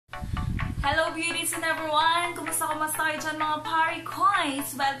Hello beauties and everyone! Kumusta kayo dyan mga pari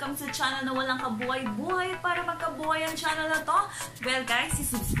coins? Welcome to channel na walang kabuhay-buhay para magkabuhay ang channel na to. Well guys,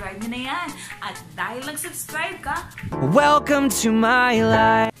 subscribe nyo na yan. At dahil nag-subscribe ka, welcome to my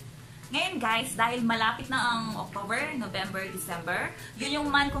life. Ngayon guys, dahil malapit na ang October, November, December, yun yung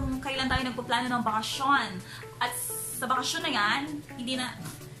month kung kailan tayo nagpaplano ng bakasyon. At sa bakasyon na yan, hindi na...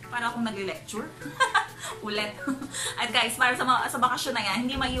 para akong nag-lecture. Ulit. At guys, para sa bakasyon na yan,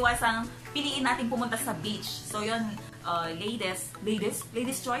 hindi maiwasang piliin natin pumunta sa beach. So yun, ladies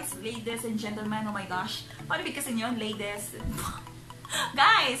choice, ladies and gentlemen, oh my gosh. Paano bigkasin yun? Ladies.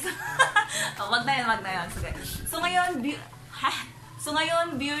 Guys! Wag na yun. So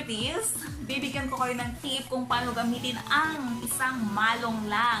ngayon, beauties, bibigyan ko kayo ng tip kung paano gamitin ang isang malong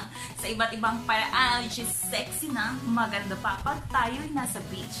lang sa iba't ibang paraan, which is sexy na, maganda pa pag tayo'y nasa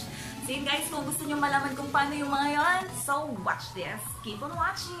beach. So yun guys, kung gusto nyo malaman kung paano yung mga yon, so watch this. Keep on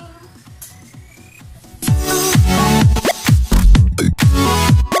watching!